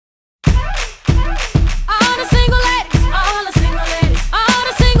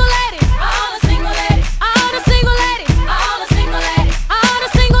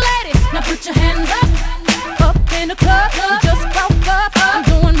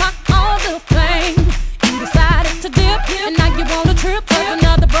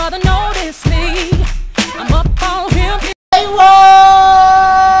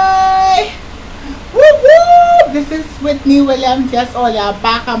I'm just all you're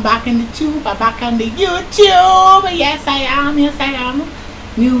back. I'm back in the tube. I'm back on the YouTube. Yes, I am. Yes, I am.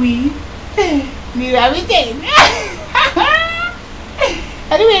 New week. New everything.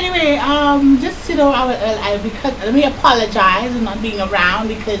 Anyway, just because let me apologize for not being around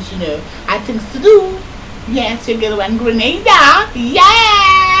because I had things to do. Yes, your girl went Grenada.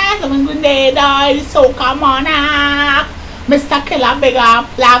 Yes, I went Grenada. So come on up, Mr. Killer, big up,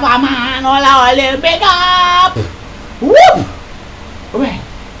 Lava Man, all big up. Whoop! Well,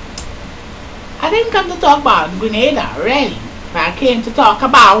 I didn't come to talk about Grenada, really. But I came to talk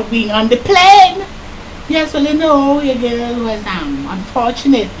about being on the plane. Yes, well, your girl was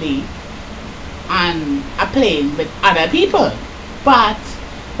unfortunately on a plane with other people. But,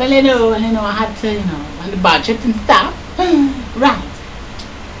 well, I had to, on the budget and stuff. Right.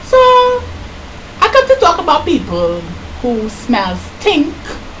 So, I come to talk about people who smell stink.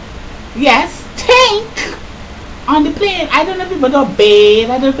 Yes, stink on the plane. I don't know if people don't bathe.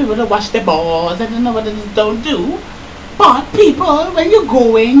 I don't know if people don't wash their balls. I don't know what they don't do. But people, when you're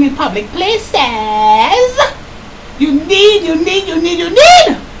going in public places, you need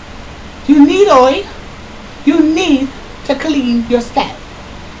to clean yourself.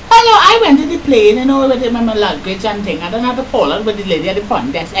 Hello, I went to the plane, with my luggage and thing. I don't have to follow with the lady at the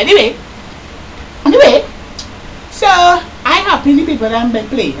front desk. Anyway, so I happy the people on the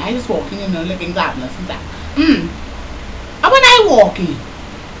plane. I just walking, looking glamorous and stuff. And when I walk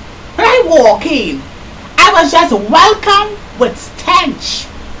in, I was just welcomed with stench.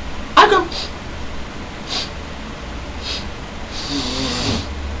 I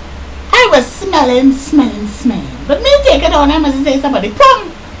was smelling. But me take it on, I must say somebody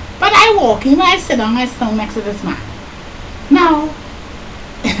come. But I walk in, I sit down next to this man. Now,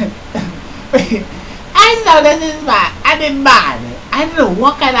 I know this is bad. I didn't bad. I don't know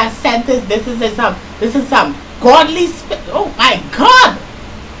what kind of scent is this. This is some godly oh my God!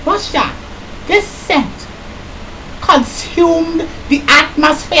 What's that? This scent consumed the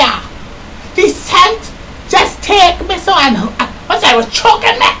atmosphere. The scent just take me so I was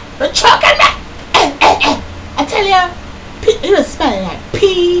choking me. I tell you, he was smelling like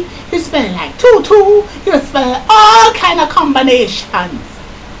pee, he was smelling like tutu, he was smelling all kind of combinations.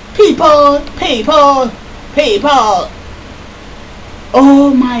 People.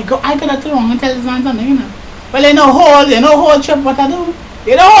 Oh my God, I gotta turn around and tell this man something, Well, whole trip what I do.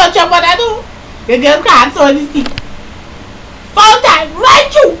 Your girl can't so this thing. All time,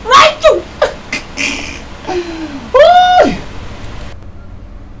 right you.